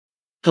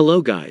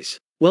Hello guys,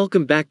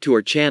 welcome back to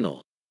our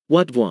channel.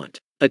 What Want?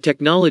 A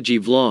technology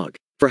vlog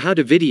for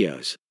how-to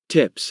videos,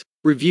 tips,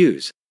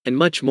 reviews, and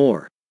much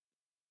more.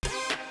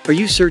 Are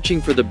you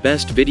searching for the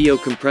best video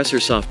compressor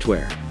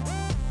software?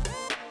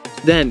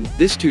 Then,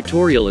 this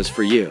tutorial is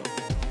for you.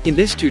 In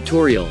this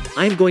tutorial,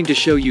 I am going to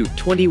show you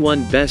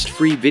 21 best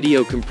free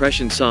video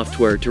compression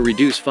software to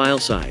reduce file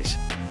size.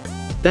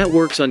 That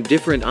works on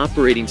different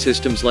operating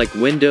systems like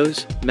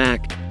Windows,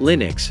 Mac,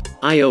 Linux,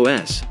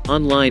 iOS,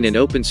 online and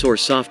open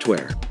source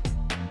software.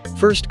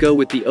 First, go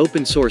with the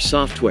open source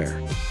software.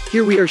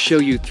 Here we are show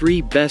you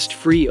 3 best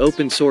free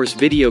open source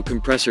video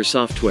compressor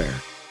software.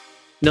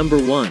 Number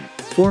 1.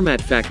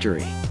 Format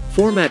Factory.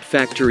 Format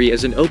Factory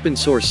is an open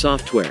source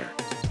software.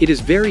 It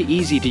is very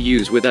easy to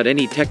use without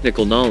any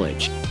technical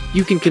knowledge.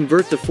 You can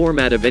convert the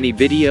format of any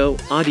video,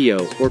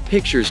 audio, or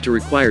pictures to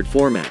required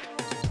format.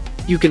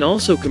 You can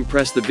also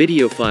compress the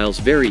video files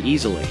very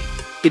easily.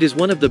 It is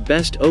one of the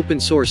best open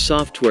source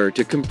software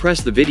to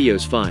compress the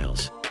videos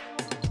files.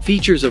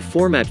 Features of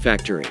Format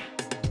Factory.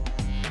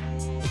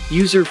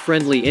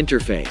 User-friendly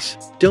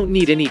interface. Don't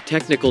need any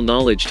technical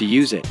knowledge to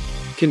use it.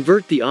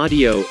 Convert the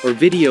audio or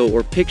video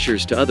or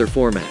pictures to other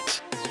formats.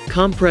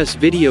 Compress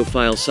video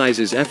file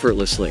sizes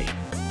effortlessly.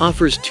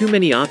 Offers too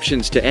many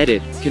options to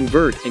edit,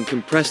 convert, and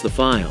compress the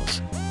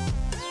files.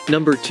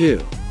 Number 2.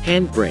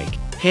 Handbrake.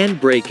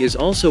 Handbrake is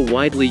also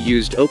widely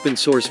used open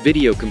source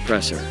video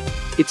compressor.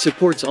 It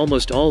supports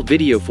almost all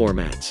video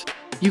formats.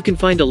 You can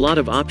find a lot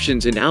of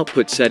options in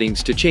output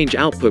settings to change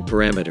output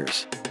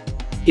parameters.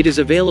 It is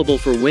available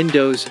for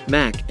Windows,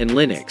 Mac, and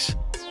Linux.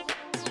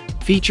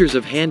 Features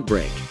of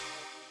Handbrake.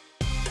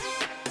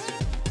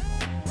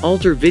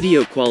 Alter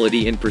video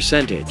quality in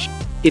percentage.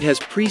 It has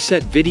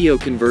preset video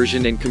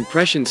conversion and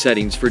compression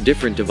settings for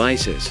different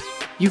devices.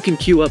 You can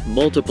queue up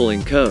multiple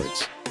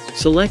encodes.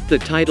 Select the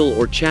title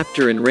or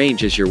chapter and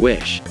range as your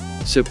wish.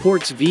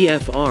 Supports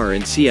VFR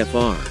and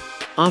CFR.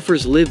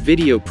 Offers live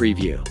video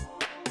preview.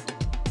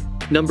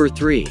 Number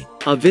 3.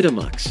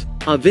 Avidemux.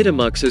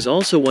 Avidemux is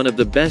also one of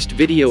the best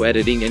video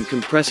editing and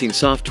compressing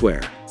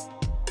software.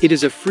 It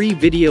is a free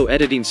video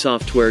editing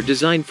software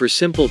designed for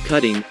simple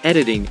cutting,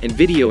 editing, and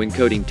video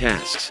encoding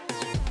tasks.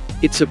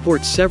 It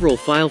supports several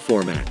file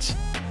formats.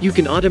 You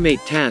can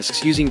automate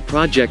tasks using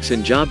projects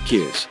and job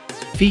queues.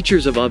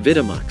 Features of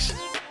Avidemux.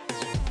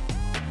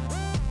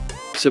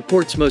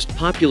 Supports most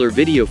popular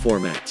video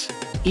formats.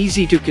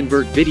 Easy to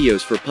convert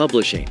videos for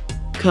publishing.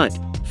 Cut,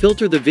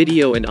 filter the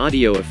video and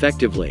audio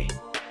effectively.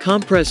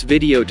 Compress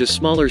video to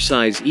smaller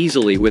size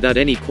easily without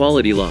any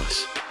quality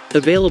loss.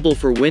 Available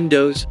for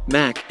Windows,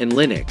 Mac, and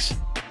Linux.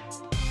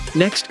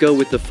 Next, go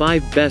with the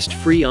 5 best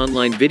free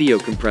online video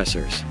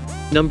compressors.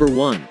 Number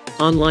 1.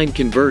 Online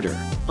Converter.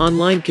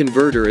 Online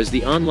Converter is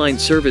the online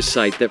service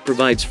site that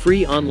provides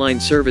free online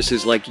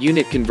services like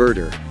unit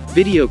converter,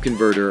 video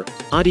converter,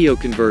 audio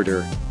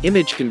converter,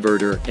 image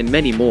converter, and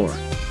many more.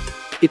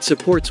 It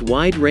supports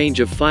wide range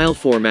of file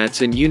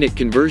formats and unit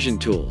conversion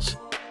tools.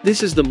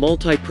 This is the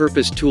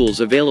multi-purpose tools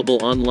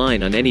available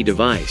online on any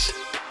device.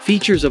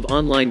 Features of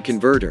Online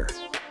Converter.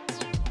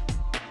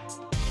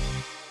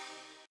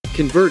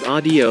 Convert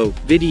audio,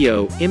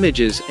 video,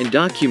 images, and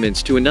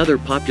documents to another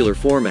popular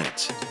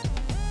formats.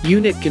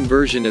 Unit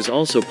conversion is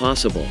also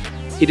possible.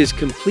 It is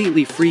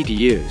completely free to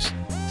use.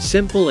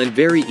 Simple and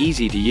very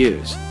easy to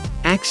use.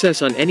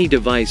 Access on any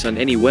device on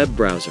any web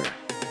browser.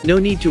 No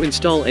need to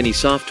install any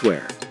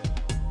software.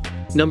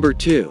 Number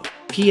 2.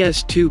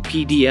 PS2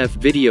 PDF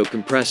Video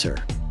Compressor.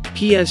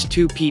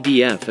 PS2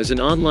 PDF is an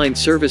online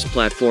service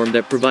platform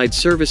that provides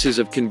services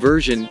of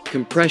conversion,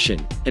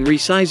 compression, and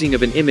resizing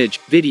of an image,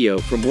 video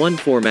from one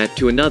format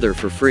to another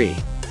for free.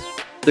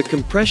 The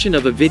compression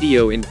of a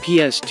video in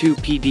PS2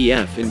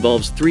 PDF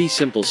involves 3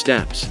 simple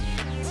steps.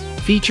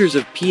 Features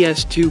of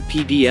PS2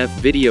 PDF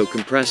Video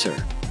Compressor.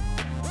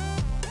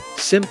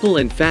 Simple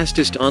and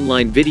fastest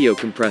online video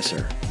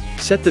compressor.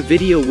 Set the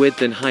video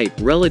width and height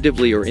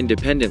relatively or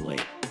independently.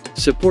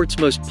 Supports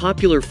most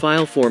popular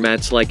file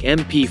formats like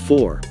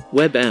MP4,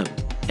 WebM,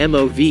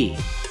 MOV,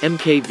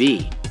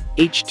 MKV,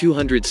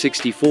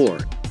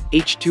 H264,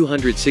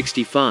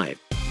 H265,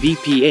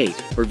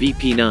 VP8, or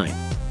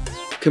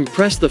VP9.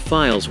 Compress the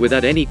files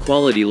without any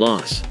quality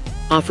loss.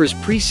 Offers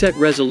preset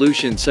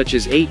resolution such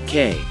as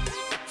 8K,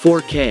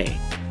 4K,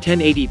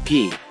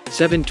 1080p,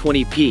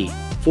 720p,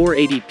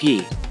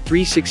 480p,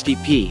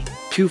 360p,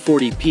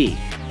 240p,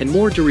 and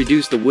more to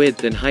reduce the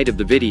width and height of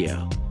the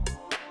video.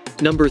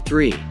 Number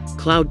 3.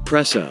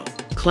 CloudPresso.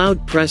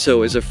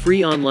 CloudPresso is a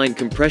free online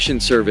compression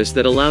service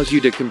that allows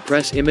you to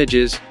compress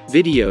images,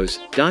 videos,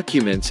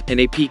 documents, and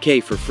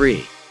APK for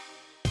free.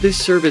 This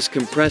service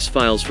compress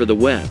files for the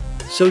web,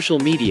 social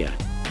media,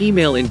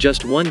 email in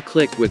just one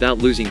click without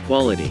losing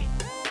quality.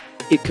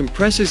 It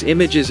compresses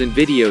images and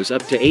videos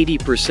up to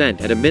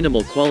 80% at a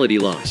minimal quality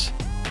loss.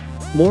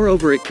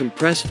 Moreover, it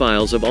compress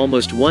files of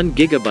almost 1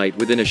 GB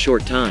within a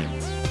short time.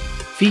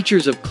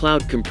 Features of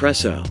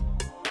CloudCompresso.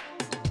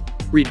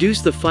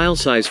 Reduce the file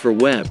size for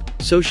web,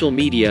 social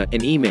media,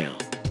 and email.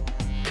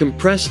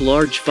 Compress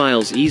large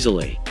files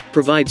easily.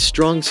 Provides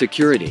strong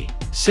security.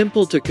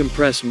 Simple to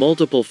compress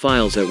multiple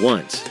files at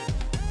once.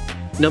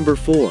 Number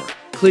 4.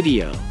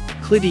 Clidio.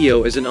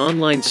 Clidio is an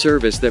online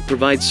service that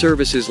provides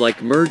services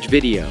like Merge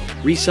Video,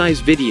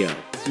 Resize Video,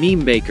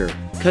 Meme Maker,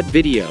 Cut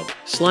Video,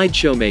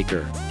 Slideshow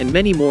Maker, and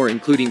many more,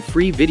 including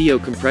free video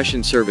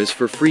compression service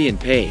for free and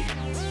paid.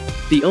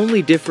 The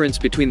only difference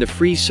between the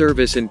free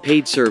service and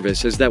paid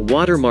service is that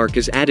watermark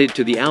is added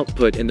to the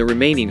output and the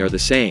remaining are the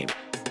same.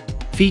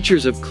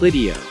 Features of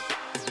Clidio.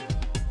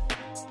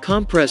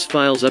 Compress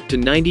files up to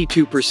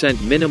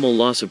 92% minimal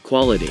loss of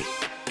quality.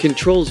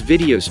 Controls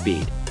video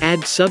speed.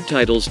 Adds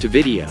subtitles to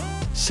video.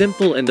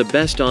 Simple and the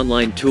best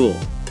online tool.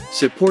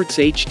 Supports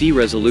HD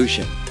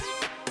resolution.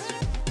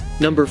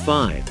 Number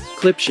 5.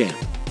 Clipchamp.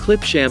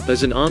 Clipchamp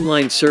is an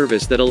online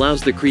service that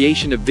allows the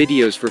creation of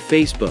videos for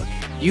Facebook,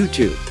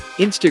 YouTube,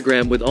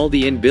 Instagram with all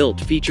the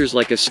inbuilt features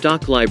like a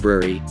stock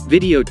library,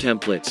 video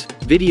templates,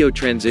 video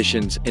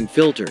transitions, and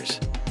filters.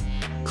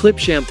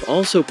 Clipchamp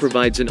also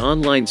provides an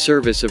online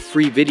service of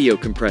free video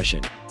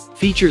compression.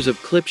 Features of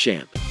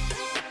Clipchamp.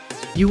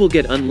 You will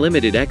get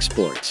unlimited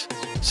exports.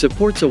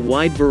 Supports a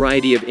wide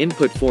variety of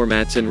input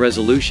formats and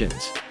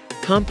resolutions.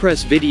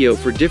 Compress video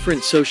for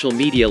different social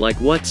media like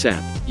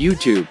WhatsApp,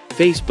 YouTube,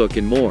 Facebook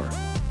and more.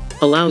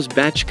 Allows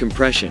batch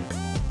compression.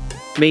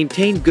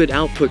 Maintain good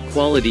output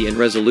quality and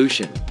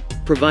resolution.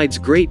 Provides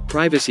great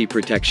privacy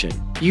protection.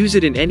 Use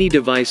it in any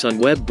device on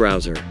web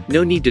browser,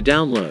 no need to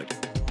download.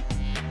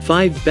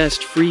 5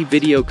 Best Free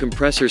Video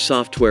Compressor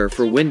Software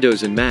for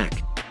Windows and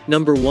Mac.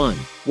 Number 1.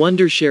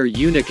 Wondershare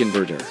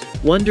Uniconverter.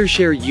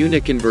 Wondershare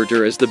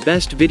Uniconverter is the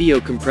best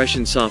video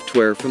compression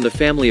software from the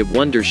family of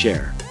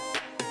Wondershare.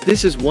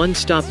 This is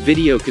one-stop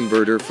video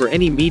converter for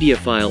any media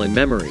file and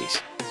memories.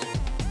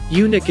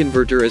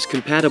 Uniconverter is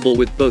compatible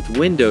with both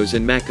Windows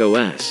and Mac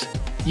OS.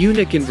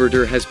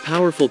 Uniconverter has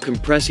powerful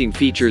compressing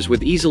features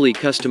with easily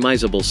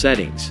customizable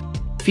settings.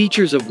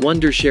 Features of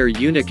Wondershare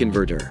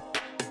Uniconverter.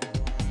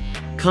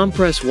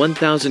 Compress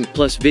 1000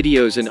 plus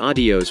videos and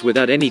audios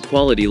without any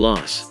quality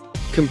loss.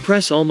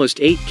 Compress almost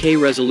 8K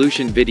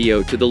resolution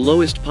video to the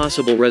lowest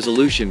possible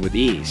resolution with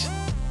ease.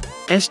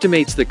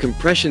 Estimates the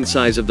compression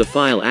size of the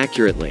file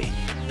accurately.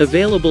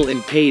 Available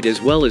in paid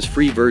as well as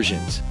free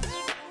versions.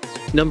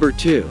 Number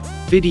 2.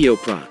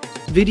 Videoproc.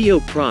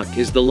 Videoproc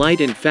is the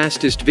light and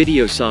fastest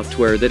video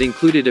software that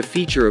included a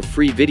feature of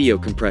free video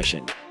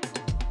compression.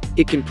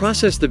 It can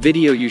process the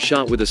video you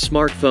shot with a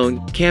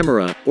smartphone,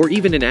 camera, or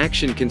even an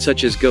action cam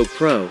such as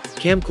GoPro,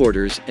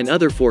 camcorders, and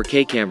other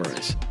 4K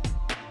cameras.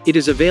 It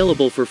is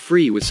available for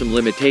free with some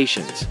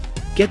limitations.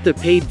 Get the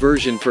paid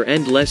version for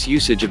endless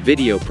usage of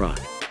Videoproc.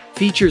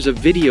 Features of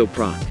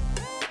Videoproc.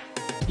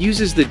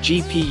 Uses the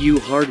GPU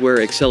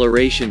hardware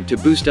acceleration to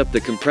boost up the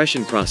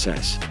compression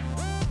process.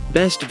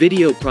 Best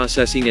video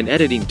processing and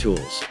editing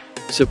tools.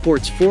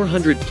 Supports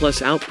 400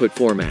 plus output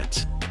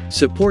formats.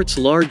 Supports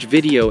large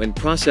video and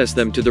process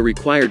them to the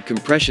required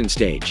compression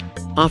stage.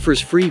 Offers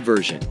free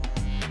version.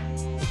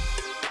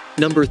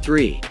 Number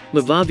 3.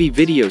 Movavi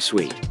Video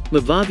Suite.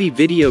 Movavi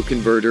Video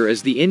Converter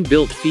is the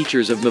inbuilt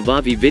features of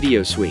Movavi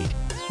Video Suite.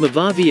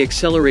 Movavi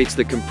accelerates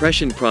the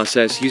compression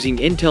process using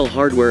Intel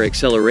hardware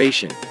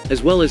acceleration,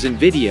 as well as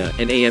NVIDIA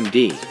and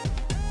AMD.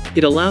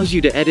 It allows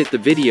you to edit the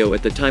video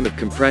at the time of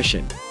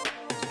compression.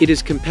 It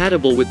is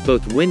compatible with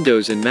both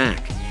Windows and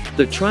Mac.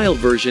 The trial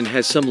version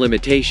has some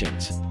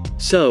limitations.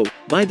 So,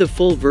 buy the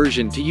full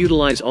version to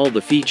utilize all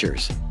the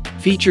features.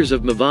 Features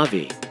of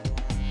Movavi.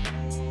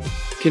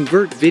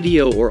 Convert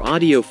video or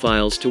audio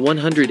files to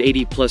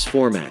 180 plus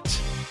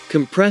formats.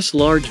 Compress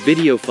large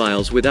video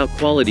files without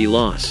quality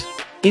loss.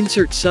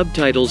 Insert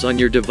subtitles on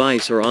your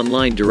device or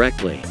online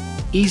directly.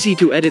 Easy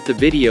to edit the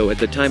video at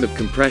the time of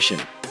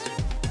compression.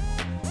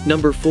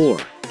 Number 4.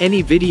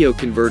 Any Video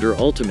Converter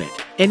Ultimate.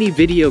 Any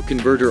Video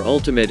Converter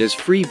Ultimate is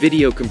free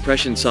video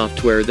compression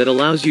software that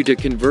allows you to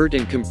convert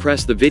and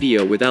compress the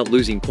video without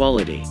losing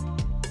quality.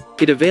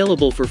 It is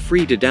available for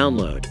free to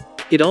download.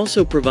 It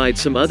also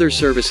provides some other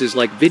services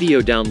like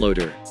Video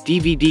Downloader,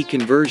 DVD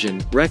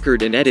conversion,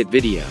 record and edit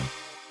video.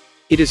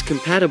 It is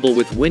compatible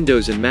with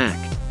Windows and Mac.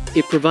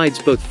 It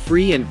provides both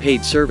free and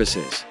paid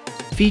services.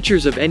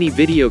 Features of any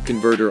Video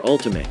Converter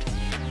Ultimate.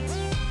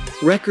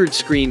 Record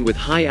screen with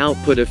high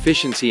output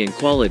efficiency and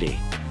quality.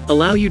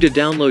 Allow you to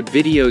download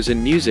videos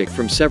and music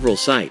from several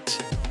sites.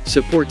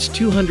 Supports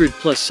 200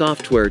 plus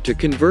software to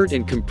convert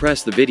and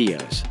compress the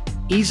videos.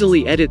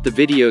 Easily edit the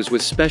videos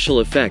with special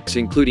effects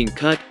including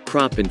cut,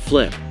 crop and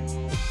flip.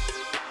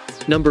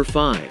 Number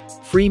 5.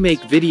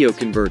 FreeMake Video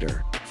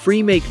Converter.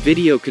 FreeMake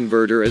Video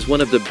Converter is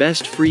one of the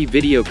best free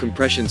video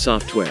compression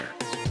software.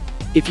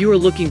 If you are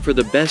looking for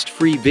the best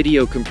free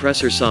video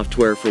compressor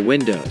software for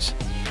Windows,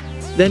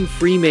 then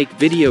FreeMake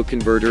Video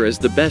Converter is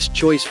the best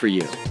choice for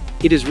you.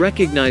 It is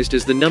recognized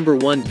as the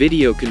 #1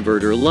 video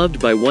converter loved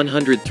by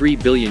 103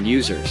 billion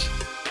users.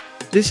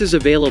 This is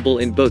available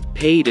in both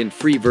paid and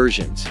free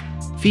versions.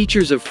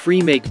 Features of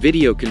FreeMake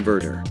Video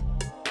Converter.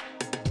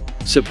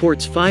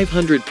 Supports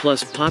 500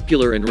 plus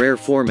popular and rare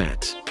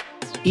formats.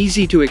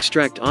 Easy to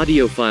extract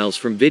audio files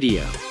from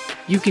video.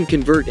 You can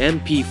convert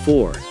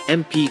MP4,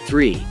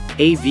 MP3,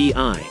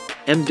 AVI,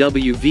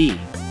 MWV,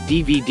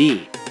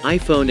 DVD,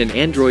 iPhone and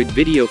Android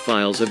video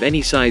files of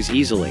any size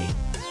easily.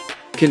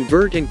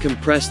 Convert and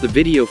compress the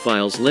video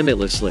files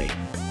limitlessly.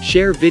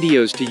 Share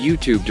videos to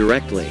YouTube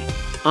directly.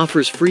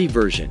 Offers free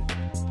version.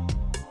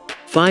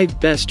 5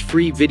 best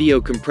free video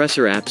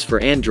compressor apps for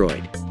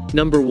Android.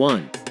 Number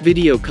 1.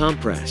 Video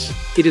Compress.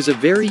 It is a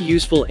very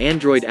useful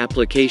Android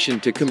application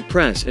to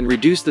compress and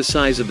reduce the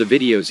size of the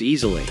videos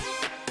easily.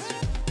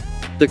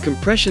 The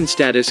compression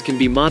status can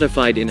be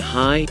modified in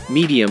high,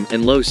 medium,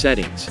 and low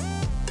settings.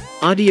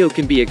 Audio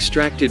can be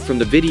extracted from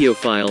the video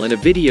file and a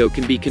video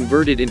can be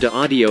converted into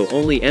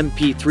audio-only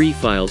MP3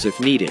 files if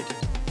needed.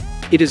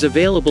 It is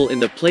available in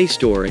the Play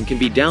Store and can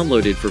be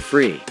downloaded for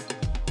free.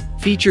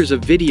 Features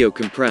of Video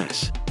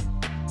Compress.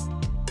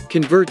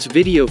 Converts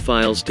video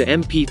files to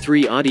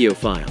MP3 audio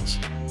files.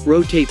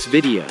 Rotates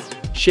video.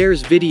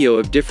 Shares video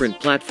of different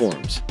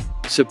platforms.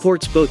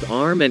 Supports both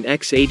ARM and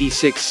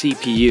x86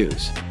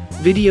 CPUs.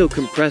 Video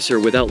compressor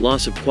without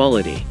loss of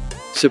quality.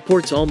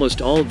 Supports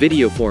almost all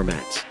video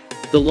formats.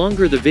 The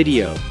longer the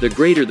video, the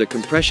greater the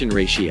compression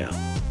ratio.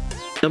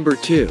 Number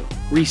 2.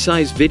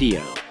 Resize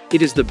Video.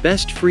 It is the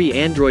best free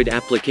Android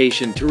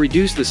application to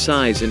reduce the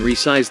size and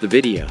resize the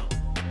video.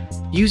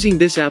 Using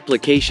this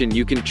application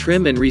you can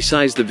trim and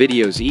resize the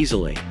videos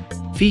easily.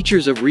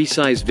 Features of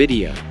Resize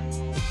Video.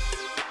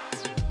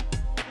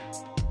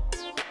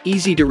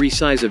 Easy to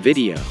resize a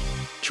video.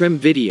 Trim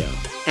video.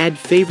 Add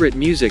favorite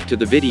music to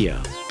the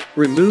video.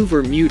 Remove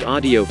or mute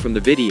audio from the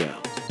video.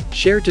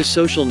 Share to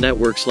social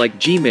networks like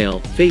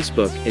Gmail,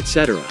 Facebook,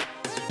 etc.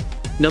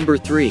 Number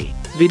 3.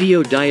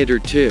 Video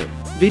Dieter 2.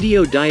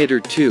 Video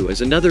Dieter 2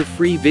 is another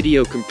free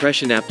video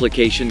compression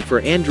application for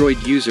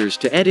Android users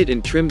to edit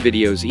and trim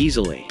videos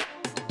easily.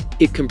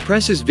 It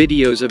compresses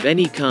videos of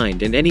any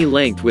kind and any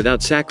length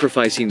without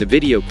sacrificing the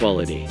video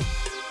quality.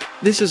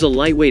 This is a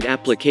lightweight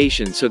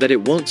application so that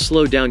it won't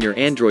slow down your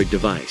Android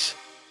device.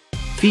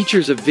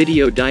 Features of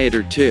Video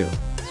Dieter 2.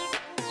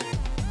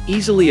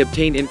 Easily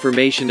obtain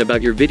information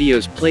about your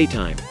video's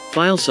playtime,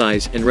 file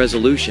size, and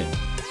resolution.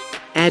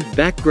 Add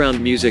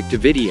background music to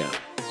video.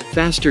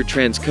 Faster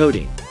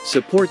transcoding.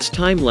 Supports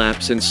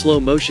time-lapse and slow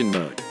motion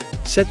mode.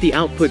 Set the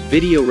output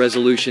video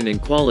resolution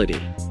and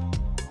quality.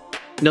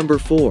 Number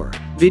 4.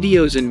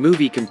 Videos and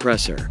Movie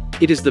Compressor.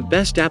 It is the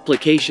best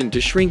application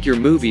to shrink your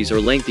movies or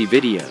lengthy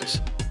videos.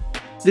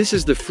 This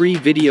is the free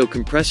video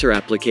compressor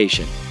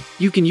application.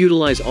 You can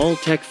utilize all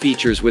tech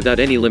features without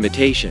any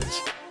limitations.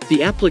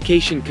 The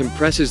application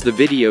compresses the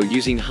video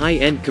using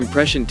high-end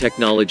compression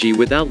technology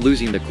without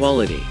losing the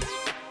quality.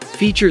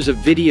 Features of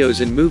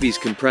Videos and Movies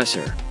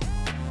Compressor.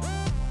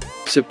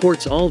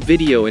 Supports all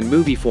video and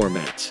movie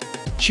formats.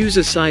 Choose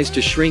a size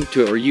to shrink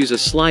to or use a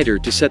slider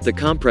to set the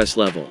compress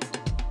level.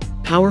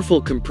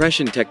 Powerful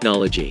compression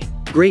technology.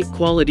 Great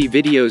quality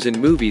videos and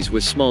movies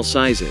with small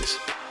sizes.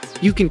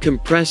 You can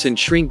compress and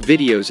shrink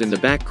videos in the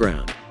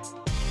background.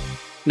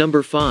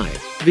 Number 5.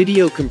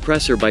 Video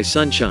Compressor by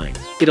Sunshine.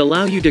 It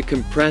allows you to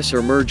compress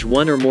or merge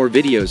one or more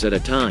videos at a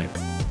time.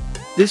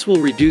 This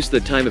will reduce the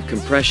time of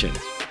compression.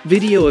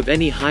 Video of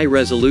any high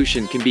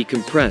resolution can be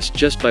compressed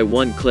just by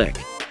one click.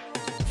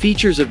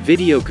 Features of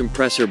Video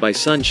Compressor by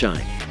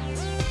Sunshine.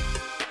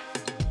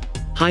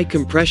 High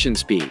compression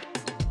speed.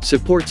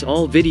 Supports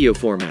all video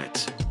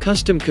formats.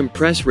 Custom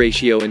compress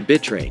ratio and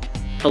bitrate.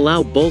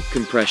 Allow bulk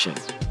compression.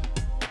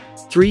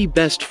 3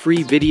 best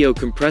free video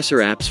compressor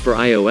apps for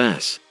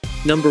iOS.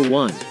 Number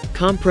 1.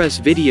 Compress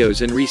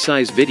Videos and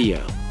Resize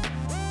Video.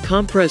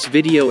 Compress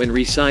Video and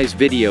Resize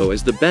Video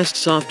is the best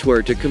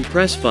software to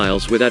compress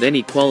files without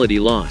any quality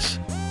loss.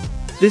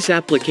 This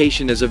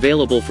application is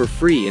available for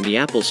free in the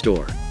Apple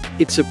Store.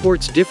 It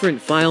supports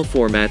different file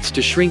formats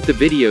to shrink the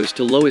videos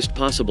to lowest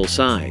possible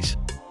size.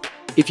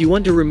 If you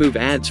want to remove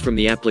ads from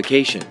the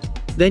application,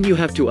 then you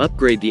have to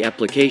upgrade the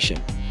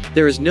application.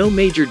 There is no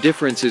major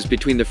differences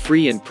between the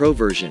free and pro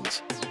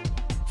versions.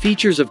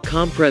 Features of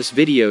Compress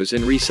Videos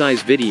and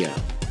Resize Video.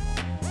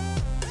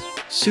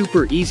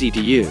 Super easy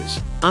to use.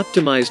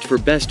 Optimized for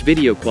best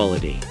video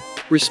quality.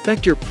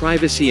 Respect your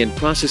privacy and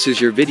processes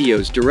your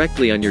videos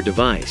directly on your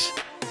device.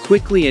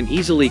 Quickly and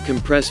easily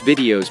compress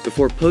videos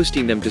before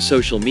posting them to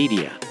social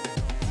media.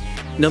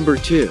 Number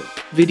 2.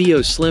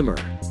 Video Slimmer.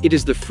 It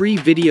is the free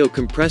video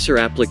compressor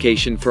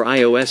application for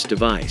iOS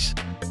device.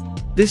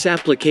 This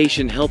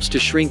application helps to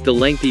shrink the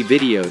lengthy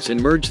videos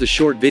and merge the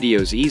short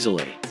videos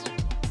easily.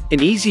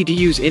 An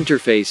easy-to-use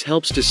interface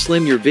helps to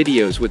slim your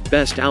videos with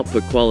best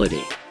output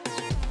quality.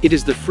 It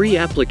is the free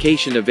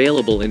application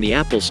available in the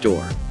Apple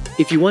Store.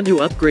 If you want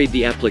to upgrade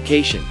the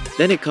application,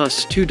 then it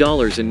costs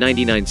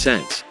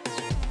 $2.99.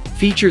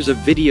 Features of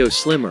Video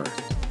Slimmer.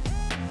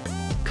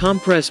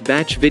 Compress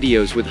batch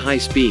videos with high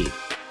speed.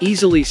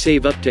 Easily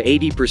save up to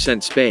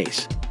 80%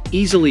 space.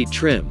 Easily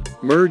trim,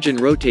 merge and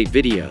rotate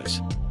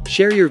videos.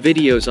 Share your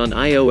videos on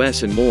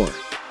iOS and more.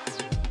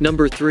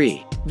 Number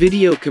 3.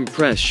 Video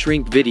Compress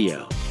Shrink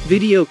Video.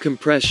 Video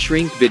Compress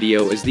Shrink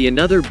Video is the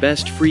another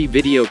best free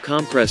video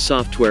compress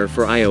software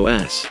for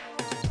iOS.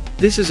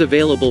 This is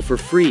available for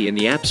free in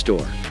the App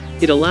Store.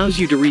 It allows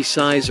you to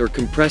resize or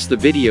compress the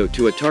video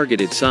to a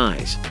targeted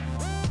size.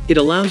 It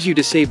allows you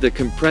to save the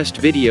compressed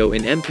video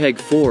in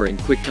MPEG-4 and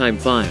QuickTime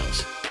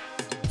files.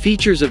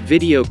 Features of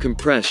video: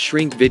 compress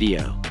shrink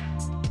video.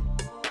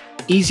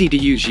 Easy to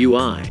use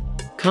UI.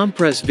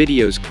 Compress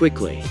videos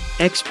quickly.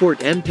 Export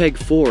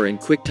MPEG-4 and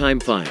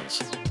QuickTime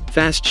files.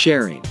 Fast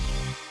sharing.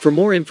 For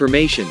more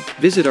information,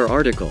 visit our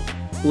article.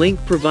 Link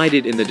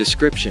provided in the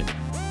description.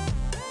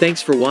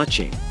 Thanks for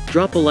watching.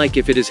 Drop a like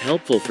if it is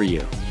helpful for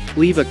you.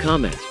 Leave a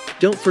comment.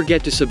 Don't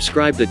forget to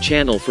subscribe the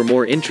channel for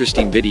more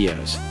interesting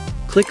videos.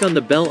 Click on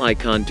the bell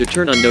icon to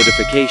turn on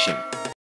notification.